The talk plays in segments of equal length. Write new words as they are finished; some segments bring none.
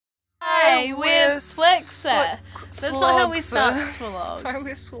I wear Swixer. That's not how we start vlogs. I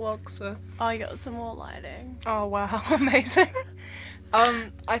wear Swixer. Oh, I got some more lighting. Oh wow, amazing.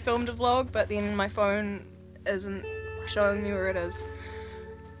 I filmed a vlog, but then my phone isn't showing me where it is.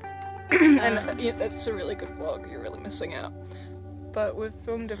 And it's a really good vlog, you're really missing out. But we've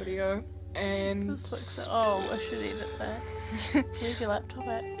filmed a video and... Oh, I should edit that. Where's your laptop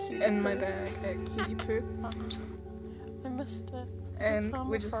at? Cutie in my bag at Cutie Poo. I missed it. And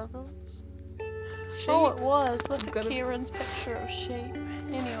we just... Sheep. Oh, it was. Look at Kieran's picture of sheep.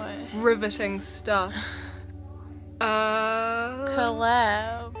 Anyway. Riveting stuff.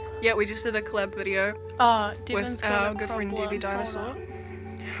 Collab. Yeah, we just did a collab video. Oh, Devon's with our good friend Debbie Dinosaur.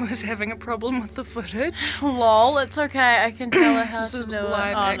 Who was having a problem with the footage. Lol, it's okay. I can tell her how this to is do it.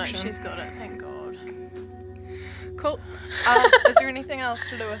 live Oh action. no, she's got it. Thank God. Cool. Is there anything else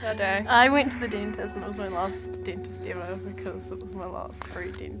to do with our day? I went to the dentist and it was my last dentist ever because it was my last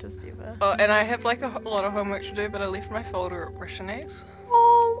free dentist ever. Oh, and I have like a lot of homework to do, but I left my folder at Brittany's.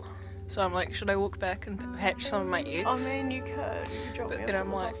 Oh. So I'm like, should I walk back and hatch some of my eggs? I mean, you could. You drop but me then off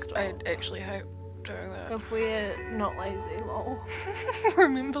I'm at the like, bus I stop. actually hate doing that. If we're not lazy, lol.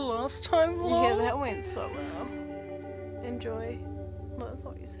 Remember last time, lol? Yeah, that went so well. Enjoy. No, that's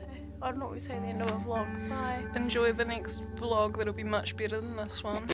what you say. I don't know what you say at the end of a vlog. Bye. Enjoy the next vlog that'll be much better than this one.